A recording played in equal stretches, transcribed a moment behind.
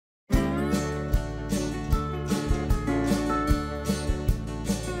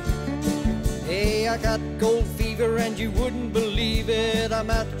Hey, I got gold fever and you wouldn't believe it.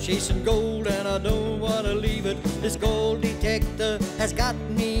 I'm out chasing gold and I don't want to leave it. This gold detector has got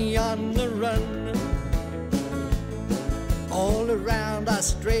me on the run. All around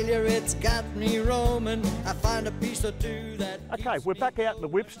Australia it's got me roaming. I find a piece or two that... Okay, we're back out in the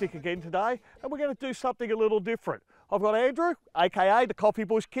whipstick again today and we're going to do something a little different. I've got Andrew, aka the Coffee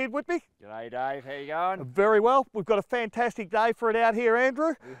Bush Kid, with me. G'day Dave, how you going? Very well. We've got a fantastic day for it out here,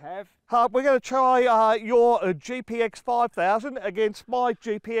 Andrew. We have. We're going to try your GPX 5000 against my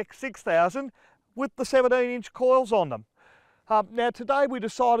GPX 6000 with the 17-inch coils on them. Now today we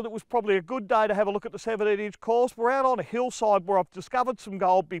decided it was probably a good day to have a look at the 17-inch coils. We're out on a hillside where I've discovered some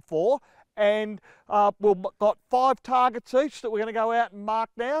gold before, and we've got 5 targets each that we're going to go out and mark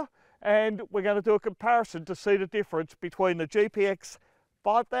now, and we're going to do a comparison to see the difference between the GPX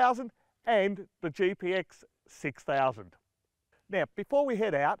 5000 and the GPX 6000. Now, before we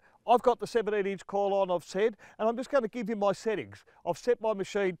head out, I've got the 17-inch coil on, I've said, and I'm just going to give you my settings. I've set my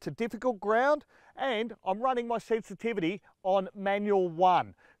machine to difficult ground, and I'm running my sensitivity on manual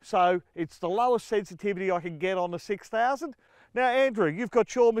 1. So it's the lowest sensitivity I can get on the 6000. Now, Andrew, you've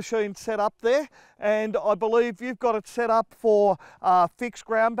got your machine set up there, and I believe you've got it set up for fixed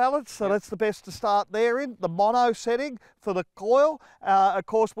ground balance, so that's the best to start there in. The mono setting for the coil. Of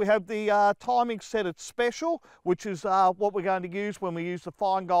course, we have the timing set at special, which is what we're going to use when we use the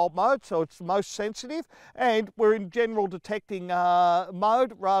fine gold mode, so it's the most sensitive, and we're in general detecting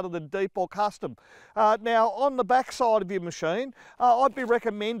mode rather than deep or custom. Now, on the back side of your machine, I'd be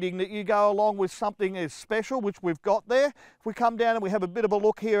recommending that you go along with something as special, which we've got there. If we come down and we have a bit of a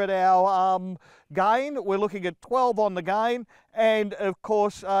look here at our gain, we're looking at 12 on the gain, and of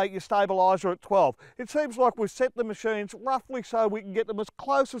course your stabiliser at 12. It seems like we've set the machines roughly so we can get them as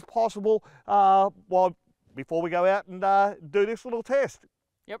close as possible before we go out and do this little test.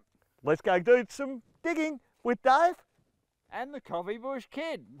 Yep. Let's go do some digging with Dave. And the Coffee Bush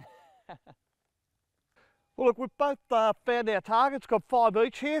Kid. Well, look, we've both found our targets, got 5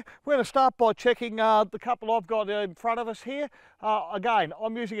 each here. We're going to start by checking the couple I've got in front of us here. Again,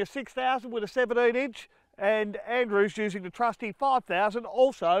 I'm using a 6000 with a 17-inch, and Andrew's using the trusty 5000,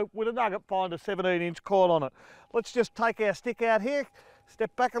 also with a nugget finder 17-inch coil on it. Let's just take our stick out here,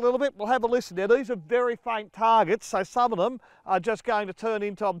 step back a little bit, we'll have a listen. Now, these are very faint targets, so some of them are just going to turn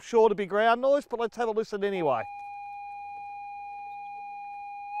into, I'm sure, to be ground noise, but let's have a listen anyway.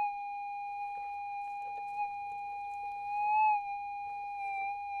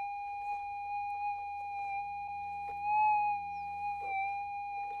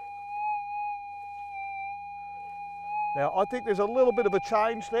 Now, I think there's a little bit of a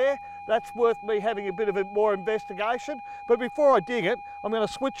change there. That's worth me having a bit of more investigation. But before I dig it, I'm going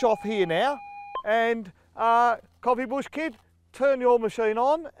to switch off here now. And Coffee Bush Kid, turn your machine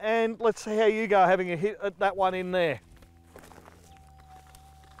on and let's see how you go having a hit at that one in there.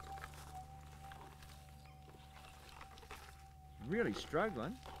 Really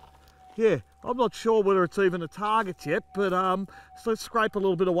struggling. Yeah, I'm not sure whether it's even a target yet, but so let's scrape a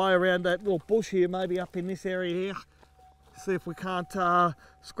little bit away around that little bush here, maybe up in this area here. See if we can't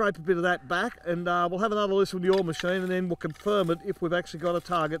scrape a bit of that back, and we'll have another listen to your machine and then we'll confirm it if we've actually got a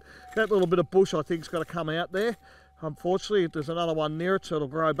target. That little bit of bush I think's got to come out there. Unfortunately, there's another one near it, so it'll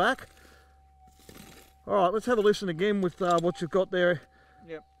grow back. All right, let's have a listen again with what you've got there.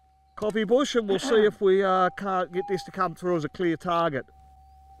 Yep. Coffee Bush, and we'll see if we can't get this to come through as a clear target.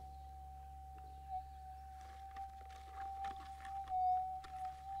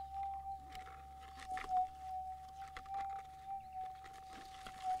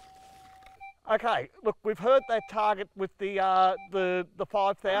 Okay, look, we've heard that target with the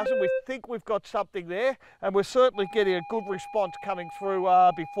 5000. We think we've got something there, and we're certainly getting a good response coming through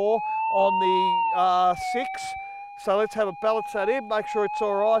before on the 6. So let's have a balance that in, make sure it's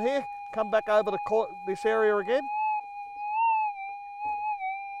all right here. Come back over this area again.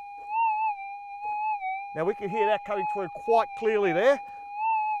 Now we can hear that coming through quite clearly there.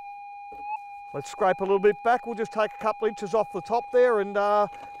 Let's scrape a little bit back. We'll just take a couple inches off the top there and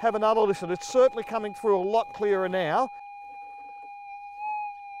have another listen. It's certainly coming through a lot clearer now.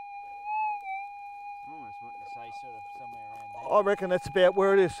 Almost wanting to say sort of somewhere around there. I reckon that's about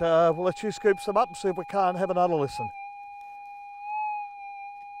where it is. We'll let you scoop some up and see if we can't have another listen.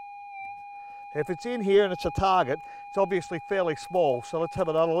 If it's in here and it's a target, it's obviously fairly small, so let's have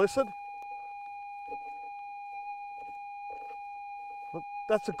another listen. Look,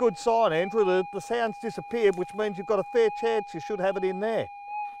 that's a good sign, Andrew. The sound's disappeared, which means you've got a fair chance you should have it in there.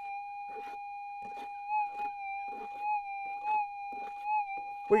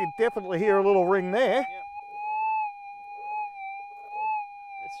 We can definitely hear a little ring there. Yep.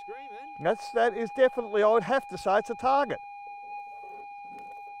 It's screaming. That is definitely, I would have to say, it's a target.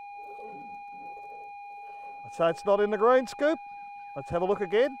 I'd say it's not in the green scoop. Let's have a look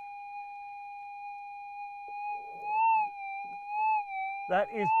again. That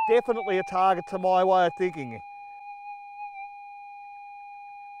is definitely a target to my way of thinking.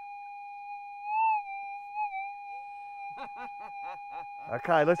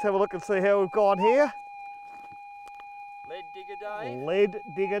 Okay, let's have a look and see how we've gone here. Lead digger Dave. Lead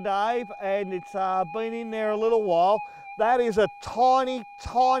digger Dave, and it's been in there a little while. That is a tiny,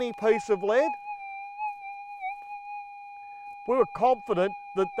 tiny piece of lead. We were confident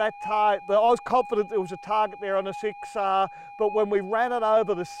that I was confident there was a target there on the 6, but when we ran it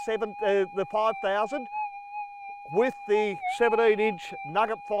over the 5,000 with the 17-inch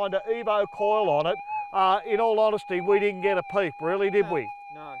nugget finder Evo coil on it, in all honesty, we didn't get a peep, really, did we?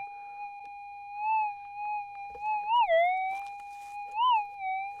 No.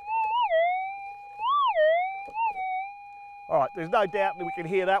 All right, there's no doubt that we can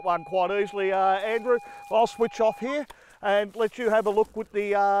hear that one quite easily, Andrew. I'll switch off here and let you have a look with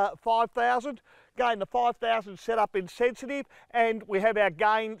the 5,000. Again, the 5,000 set up in sensitive, and we have our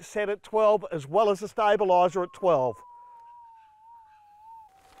gain set at 12 as well as the stabiliser at 12.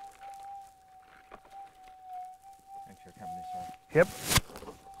 Make sure I come this way. Yep.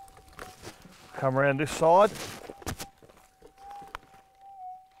 Come around this side.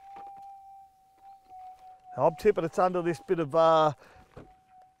 I'm tipping it's under this bit of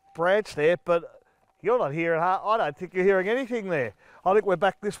branch there, but you're not hearing, I don't think you're hearing anything there. I think we're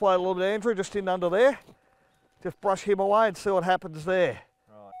back this way a little bit, Andrew, just in under there. Just brush him away and see what happens there.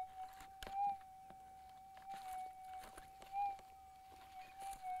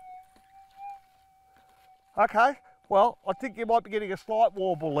 Right. Okay, well, I think you might be getting a slight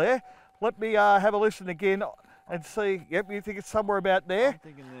warble there. Let me have a listen again and see. Yep, you think it's somewhere about there? I'm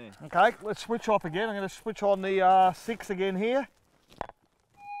thinking there. Okay, let's switch off again. I'm going to switch on the 6 again here.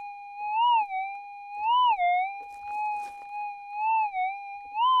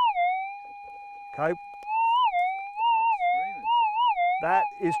 Okay. That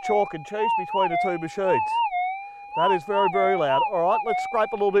is chalk and cheese between the two machines. That is very, very loud. All right, let's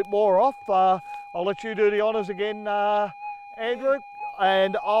scrape a little bit more off. I'll let you do the honours again, Andrew,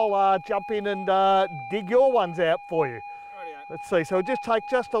 and I'll jump in and dig your ones out for you. Rightio. Let's see, so just take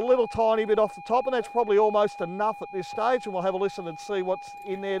just a little tiny bit off the top, and that's probably almost enough at this stage, and we'll have a listen and see what's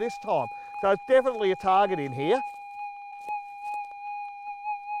in there this time. So it's definitely a target in here.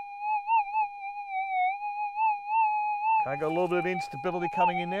 Okay, got a little bit of instability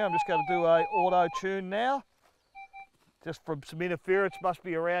coming in there. I'm just going to do a auto tune now. Just from some interference, must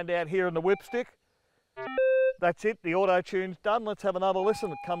be around out here in the whipstick. That's it, the auto tune's done. Let's have another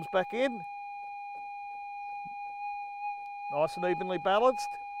listen. It comes back in. Nice and evenly balanced.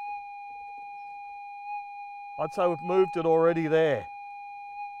 I'd say we've moved it already there.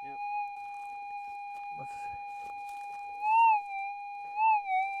 Yep.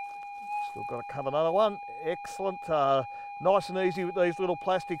 Still got to cut another one. Excellent. Nice and easy with these little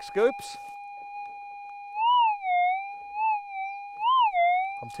plastic scoops.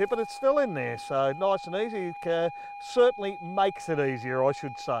 I'm tipping it's still in there, so nice and easy. Certainly makes it easier, I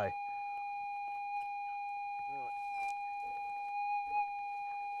should say. Right.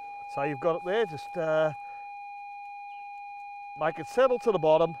 So you've got it there, just make it settle to the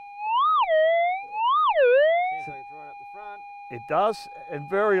bottom. Sounds like it's right up the front. It does, and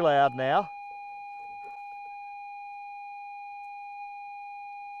very loud now.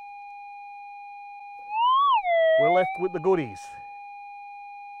 We're left with the goodies.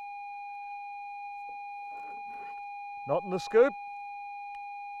 Not in the scoop.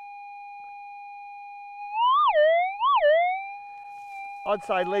 I'd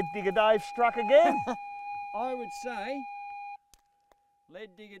say Lead Digger Dave struck again. I would say Lead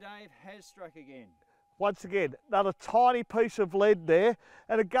digger Dave has struck again. Once again, another tiny piece of lead there.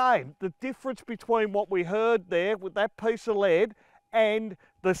 And again, the difference between what we heard there with that piece of lead and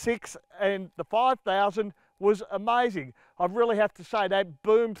the 6 and the 5,000 was amazing. I really have to say that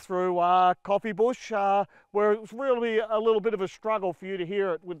boomed through Coffee Bush, where it was really a little bit of a struggle for you to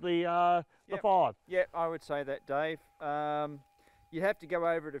hear it with the Yep. 5. Yeah, I would say that, Dave. You'd have to go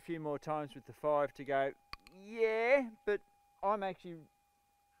over it a few more times with the 5 to go, yeah, but I'm actually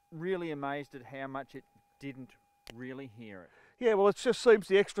really amazed at how much it didn't really hear it. Yeah, well, it just seems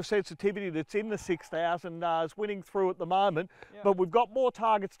the extra sensitivity that's in the 6,000 is winning through at the moment. Yep. But we've got more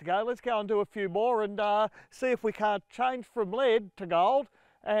targets to go. Let's go and do a few more and see if we can't change from lead to gold.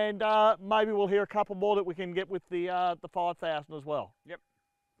 And maybe we'll hear a couple more that we can get with the 5,000 as well. Yep.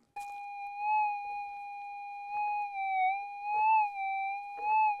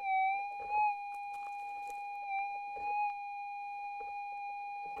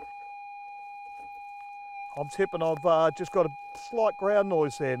 I'm tipping I've just got a slight ground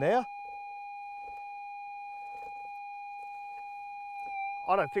noise there now.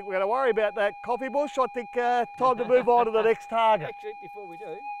 I don't think we're going to worry about that, Coffee Bush. I think time to move on to the next target. Actually, before we do,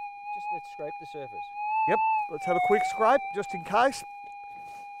 just let's scrape the surface. Yep, let's have a quick scrape just in case.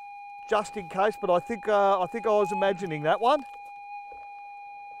 Just in case, but I think I was imagining that one.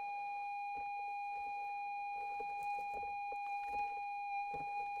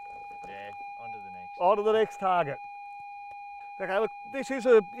 Yeah, on to the next. On to the next target. Okay, look, this is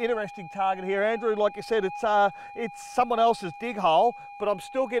an interesting target here, Andrew. Like you said, it's someone else's dig hole, but I'm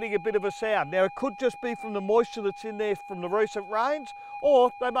still getting a bit of a sound. Now, it could just be from the moisture that's in there from the recent rains,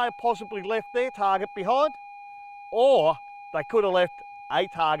 or they may have possibly left their target behind, or they could have left a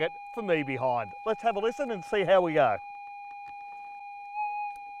target for me behind. Let's have a listen and see how we go.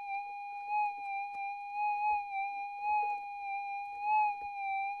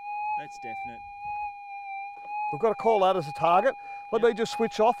 That's definite. We've got to call that as a target. Let me just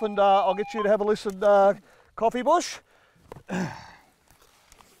switch off and I'll get you to have a listen, Coffee Bush. Okay,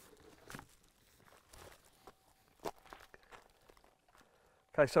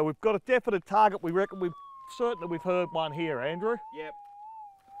 so we've got a definite target. We reckon we've heard one here, Andrew. Yep.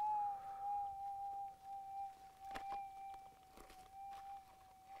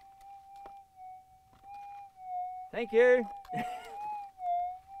 Thank you.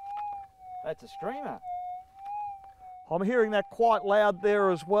 That's a streamer. I'm hearing that quite loud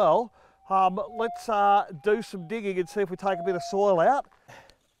there as well. Let's do some digging and see if we take a bit of soil out.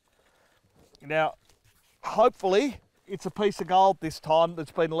 Now, hopefully it's a piece of gold this time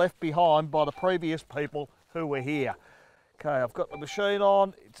that's been left behind by the previous people who were here. Okay, I've got the machine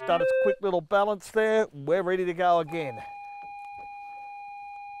on. It's done its quick little balance there. We're ready to go again.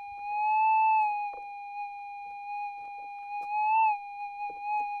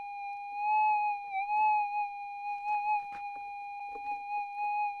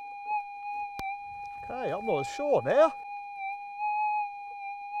 Okay, I'm not sure now.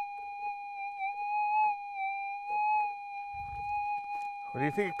 What do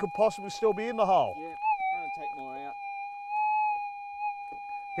you think it could possibly still be in the hole? Yep, I'm going to take more out.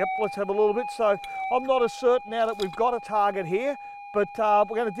 Yep, let's have a little bit. So I'm not as certain now that we've got a target here, but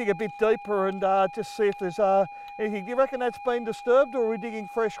we're going to dig a bit deeper and just see if there's anything. Do you reckon that's been disturbed, or are we digging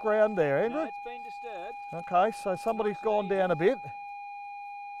fresh ground there, Andrew? No, it's been disturbed. Okay, so somebody's gone down a bit. It's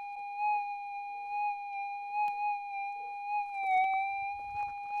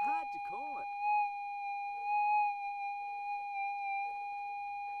hard to call it.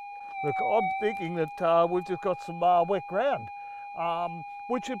 Look, I'm thinking that we've just got some wet ground,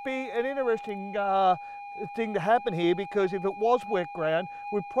 which would be an interesting thing to happen here, because if it was wet ground,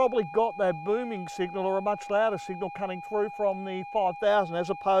 we've probably got that booming signal or a much louder signal coming through from the 5000 as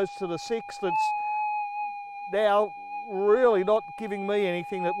opposed to the 6 that's now really not giving me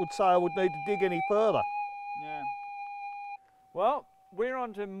anything that would say I would need to dig any further. Yeah. Well, we're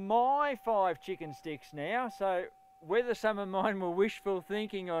on to my 5 chicken sticks now, so whether some of mine were wishful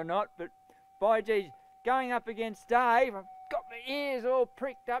thinking or not, but by geez, going up against Dave, I've got my ears all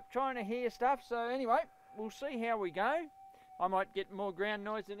pricked up trying to hear stuff. So anyway, we'll see how we go. I might get more ground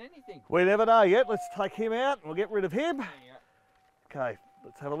noise than anything. We never know yet. Let's take him out and we'll get rid of him. There you go. Okay,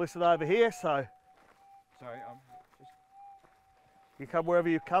 let's have a listen over here. So Sorry, I'm just... you come wherever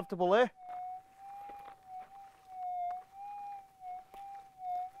you're comfortable there.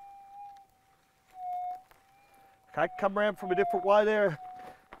 Okay, come around from a different way there.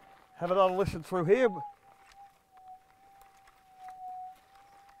 Have another listen through here.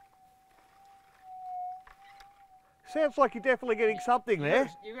 Sounds like you're definitely getting something there.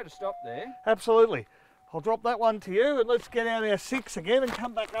 You've got to stop there. Absolutely. I'll drop that one to you and let's get out our 6 again and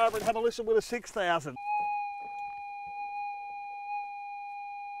come back over and have a listen with a 6000.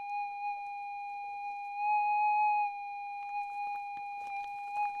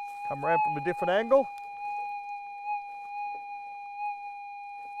 Come around from a different angle.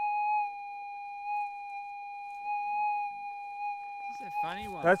 Funny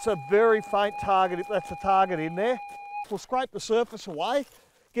one. That's a very faint target, if that's a target in there. We'll scrape the surface away,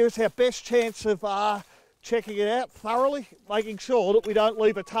 give us our best chance of checking it out thoroughly, making sure that we don't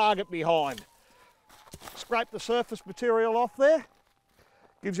leave a target behind. Scrape the surface material off there.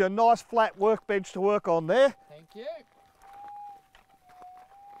 Gives you a nice flat workbench to work on there. Thank you.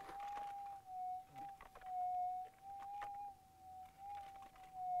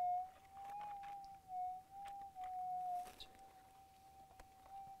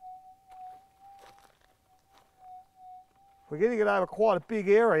 We're getting it over quite a big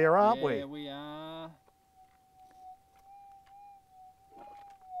area, aren't we? Yeah, we are.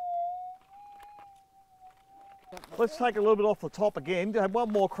 Let's take a little bit off the top again, have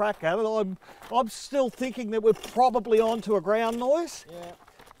one more crack at it. I'm still thinking that we're probably onto a ground noise. Yeah.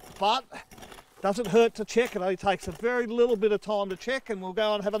 But doesn't hurt to check. It only takes a very little bit of time to check, and we'll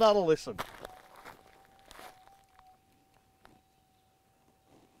go and have another listen.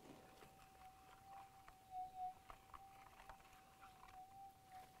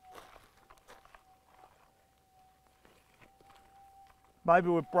 Maybe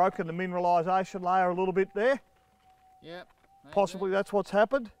we've broken the mineralisation layer a little bit there. Yep. Possibly that's what's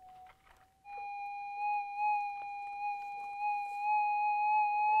happened.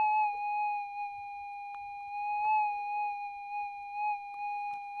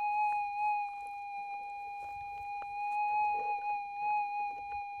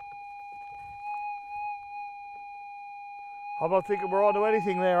 I'm not thinking we're onto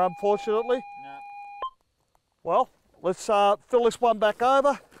anything there, unfortunately. No. Well, let's fill this one back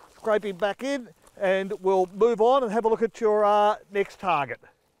over, scrape him back in, and we'll move on and have a look at your next target.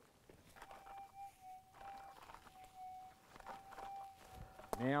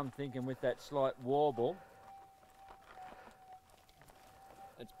 Now I'm thinking with that slight warble,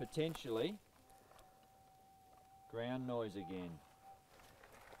 it's potentially ground noise again.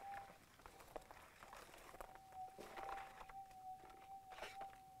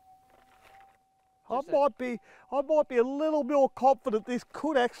 I might be a little more confident this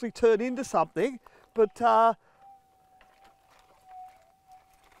could actually turn into something, but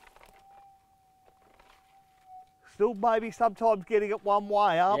still maybe sometimes getting it one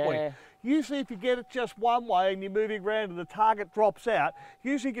way, aren't we? Usually if you get it just one way and you're moving around and the target drops out,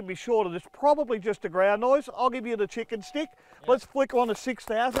 usually you can be sure that it's probably just a ground noise. I'll give you the chicken stick. Yep. Let's flick on a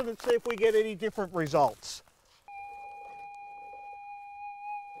 6,000 and see if we get any different results.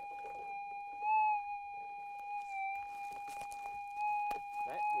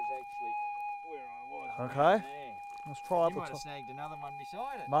 Okay, let's try up the top. You might have snagged another one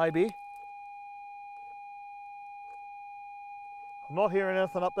beside it. Maybe. I'm not hearing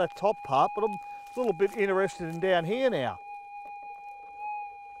anything up that top part, but I'm a little bit interested in down here now.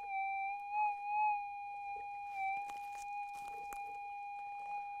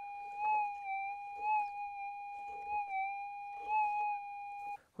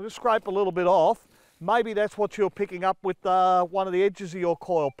 We'll just scrape a little bit off. Maybe that's what you're picking up with one of the edges of your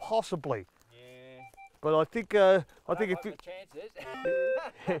coil, possibly. But I think if you,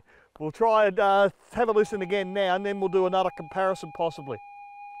 we'll try and have a listen again now, and then we'll do another comparison possibly.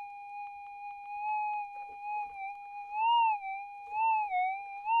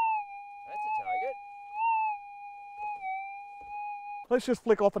 That's a target. Let's just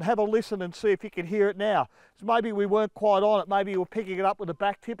flick off and have a listen and see if you can hear it now. So maybe we weren't quite on it. Maybe you were picking it up with the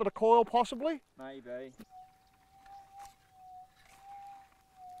back tip of the coil, possibly. Maybe.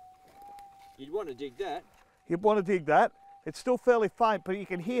 You'd want to dig that. You'd want to dig that. It's still fairly faint, but you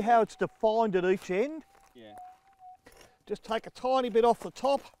can hear how it's defined at each end. Yeah. Just take a tiny bit off the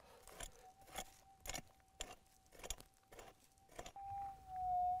top.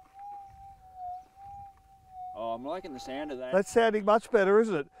 Oh, I'm liking the sound of that. That's sounding much better,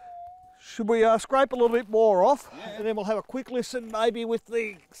 isn't it? Should we scrape a little bit more off? Yeah. And then we'll have a quick listen maybe with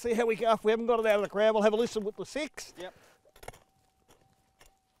the, see how we go. If we haven't got it out of the ground, we'll have a listen with the 6. Yep.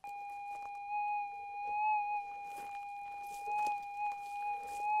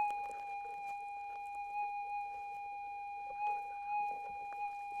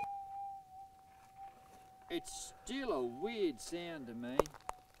 It's still a weird sound to me.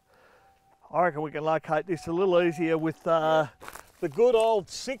 I reckon we can locate this a little easier with the good old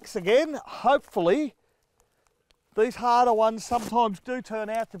 6 again. Hopefully, these harder ones sometimes do turn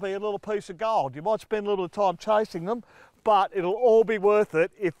out to be a little piece of gold. You might spend a little time chasing them, but it'll all be worth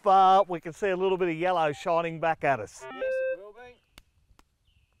it if we can see a little bit of yellow shining back at us. Yes, it will be.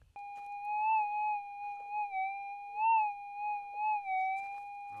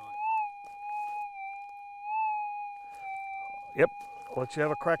 Yep, I'll let you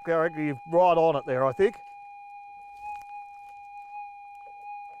have a crack there. I reckon you're right on it there, I think.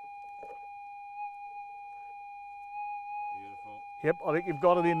 Beautiful. Yep, I think you've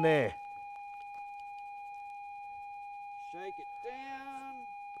got it in there. Shake it down,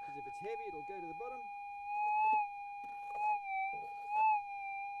 because if it's heavy, it'll go to the bottom.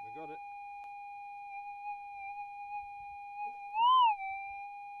 We got it.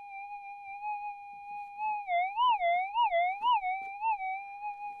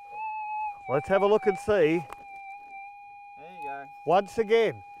 Let's have a look and see. There you go. Once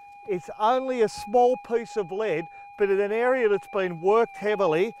again, it's only a small piece of lead, but in an area that's been worked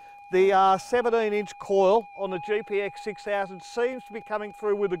heavily, the 17-inch coil on the GPX 6000 seems to be coming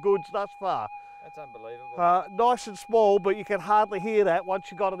through with the goods thus far. That's unbelievable. Nice and small, but you can hardly hear that once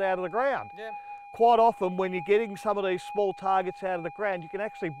you got it out of the ground. Yep. Quite often when you're getting some of these small targets out of the ground, you can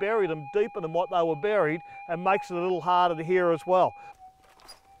actually bury them deeper than what they were buried, and makes it a little harder to hear as well.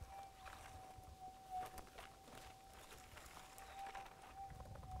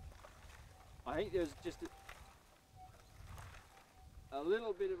 I think there's just a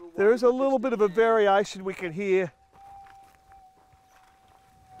little bit of a... There is a little bit of a variation we can hear.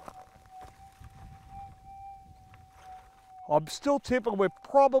 I'm still tipping we're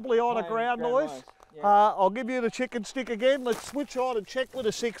probably on a ground noise. Yeah. I'll give you the chicken stick again. Let's switch on and check with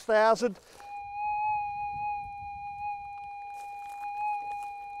a 6000.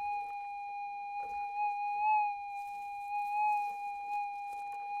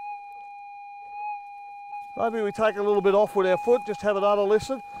 Maybe we take a little bit off with our foot, just have another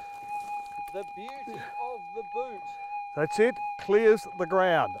listen. The beauty of the boot. That's it, clears the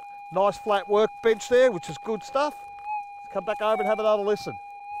ground. Nice flat workbench there, which is good stuff. Let's come back over and have another listen.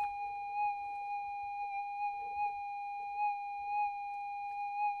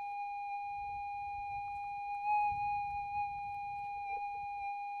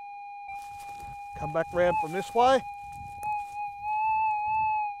 Come back round from this way.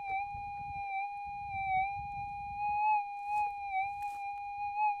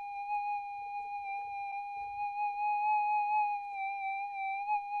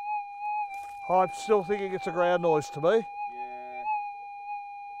 I'm still thinking it's a ground noise to me. Yeah.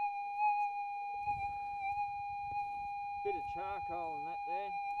 Bit of charcoal in that there.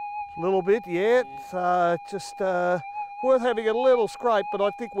 A little bit, yeah. It's just worth having a little scrape, but I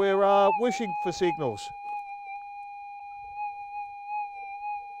think we're wishing for signals.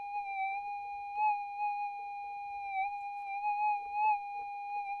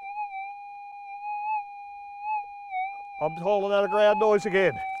 I'm calling that a ground noise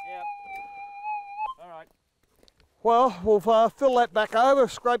again. Yep. All right. Well, we'll fill that back over,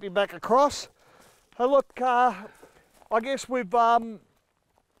 scrape it back across. And look, I guess we've been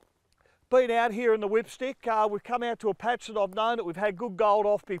out here in the whipstick. We've come out to a patch that I've known that we've had good gold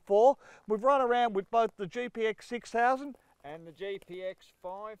off before. We've run around with both the GPX 6000 And the GPX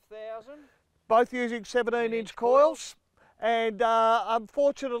 5000. both using 17-inch coils. And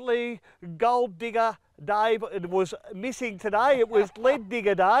unfortunately, Gold Digger Dave was missing today. It was Lead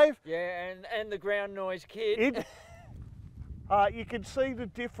Digger Dave. Yeah, and the ground noise kid. You can see the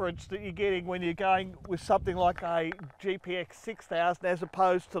difference that you're getting when you're going with something like a GPX 6000 as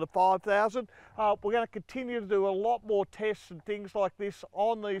opposed to the 5000. We're going to continue to do a lot more tests and things like this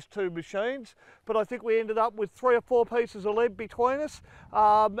on these two machines, but I think we ended up with 3 or 4 pieces of lead between us.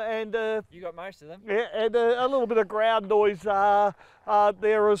 You got most of them. Yeah, and a little bit of ground noise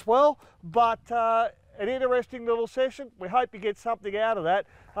there as well. But an interesting little session. We hope you get something out of that.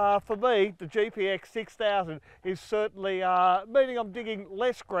 For me, the GPX 6000 is certainly meaning I'm digging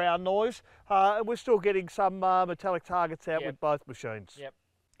less ground noise, and we're still getting some metallic targets out with both machines. Yep.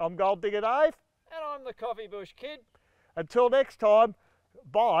 I'm Gold Digger Dave. And I'm the Coffee Bush Kid. Until next time,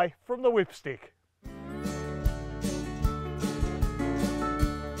 bye from the Whipstick.